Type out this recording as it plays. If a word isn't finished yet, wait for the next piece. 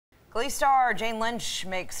Glee star Jane Lynch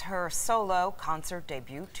makes her solo concert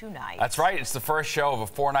debut tonight. That's right. It's the first show of a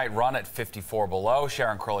 4-night run at 54 Below.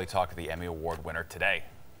 Sharon Crowley talked to the Emmy Award winner today.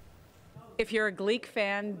 If you're a Gleek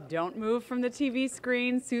fan, don't move from the TV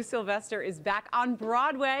screen. Sylvester is back on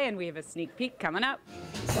Broadway, and we have a sneak peek coming up.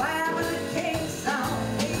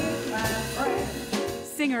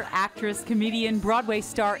 Singer, actress, comedian, Broadway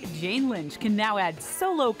star Jane Lynch can now add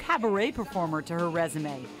solo cabaret performer to her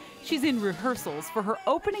resume. She's in rehearsals for her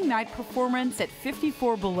opening night performance at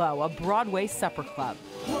 54 Below, a Broadway supper club.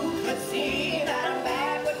 Who could see that a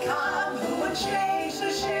man would come who would change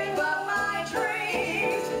the shape of my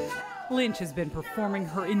dreams? Lynch has been performing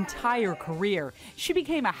her entire career. She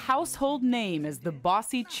became a household name as the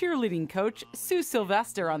bossy cheerleading coach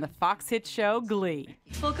Sylvester on the Fox hit show Glee.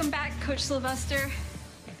 Welcome back, Coach Sylvester.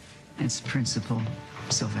 It's Principal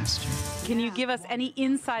Sylvester. Can you give us any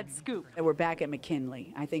inside scoop? We're back at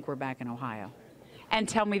McKinley. I think we're back in Ohio. And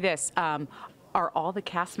tell me this, are all the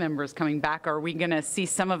cast members coming back? Or are we going to see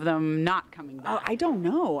some of them not coming back? Oh, I don't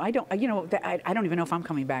know. I don't even know if I'm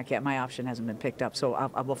coming back yet. My option hasn't been picked up, so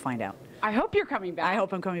I will find out. I hope you're coming back. I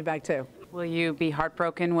hope I'm coming back too. Will you be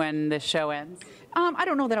heartbroken when the show ends? I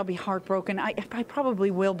don't know that I'll be heartbroken. I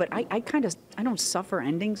probably will, but I don't suffer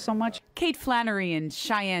endings so much. Kate Flannery and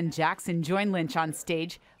Cheyenne Jackson join Lynch on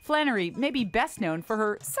stage. Flannery may be best known for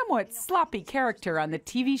her somewhat sloppy character on the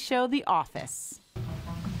TV show The Office.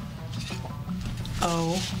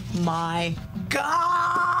 Oh my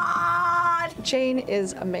God! Jane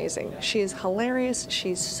is amazing. She is hilarious.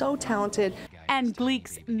 She's so talented. And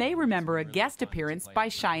Gleeks may remember a guest appearance by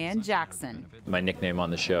Cheyenne Jackson. My nickname on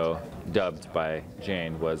the show, dubbed by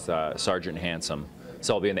Jane, was Sergeant Handsome.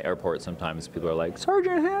 So I'll be in the airport sometimes. People are like,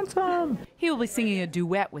 Sergeant Handsome! He will be singing a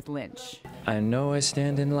duet with Lynch. I know I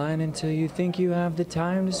stand in line until you think you have the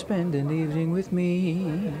time to spend an evening with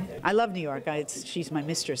me. I love New York. She's my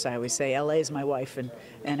mistress, I always say. LA is my wife, and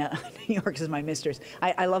New York is my mistress.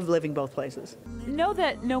 I love living both places. Know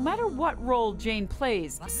that no matter what role Jane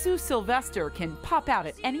plays, Sylvester can pop out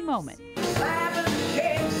at any moment.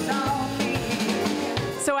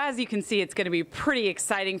 So as you can see, it's going to be pretty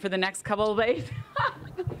exciting for the next couple of days.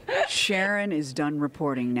 Sharon is done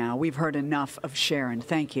reporting now. We've heard enough of Sharon.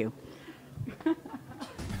 Thank you. Wow,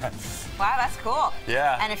 that's cool.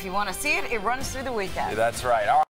 Yeah. And if you want to see it, it runs through the weekend. That's right.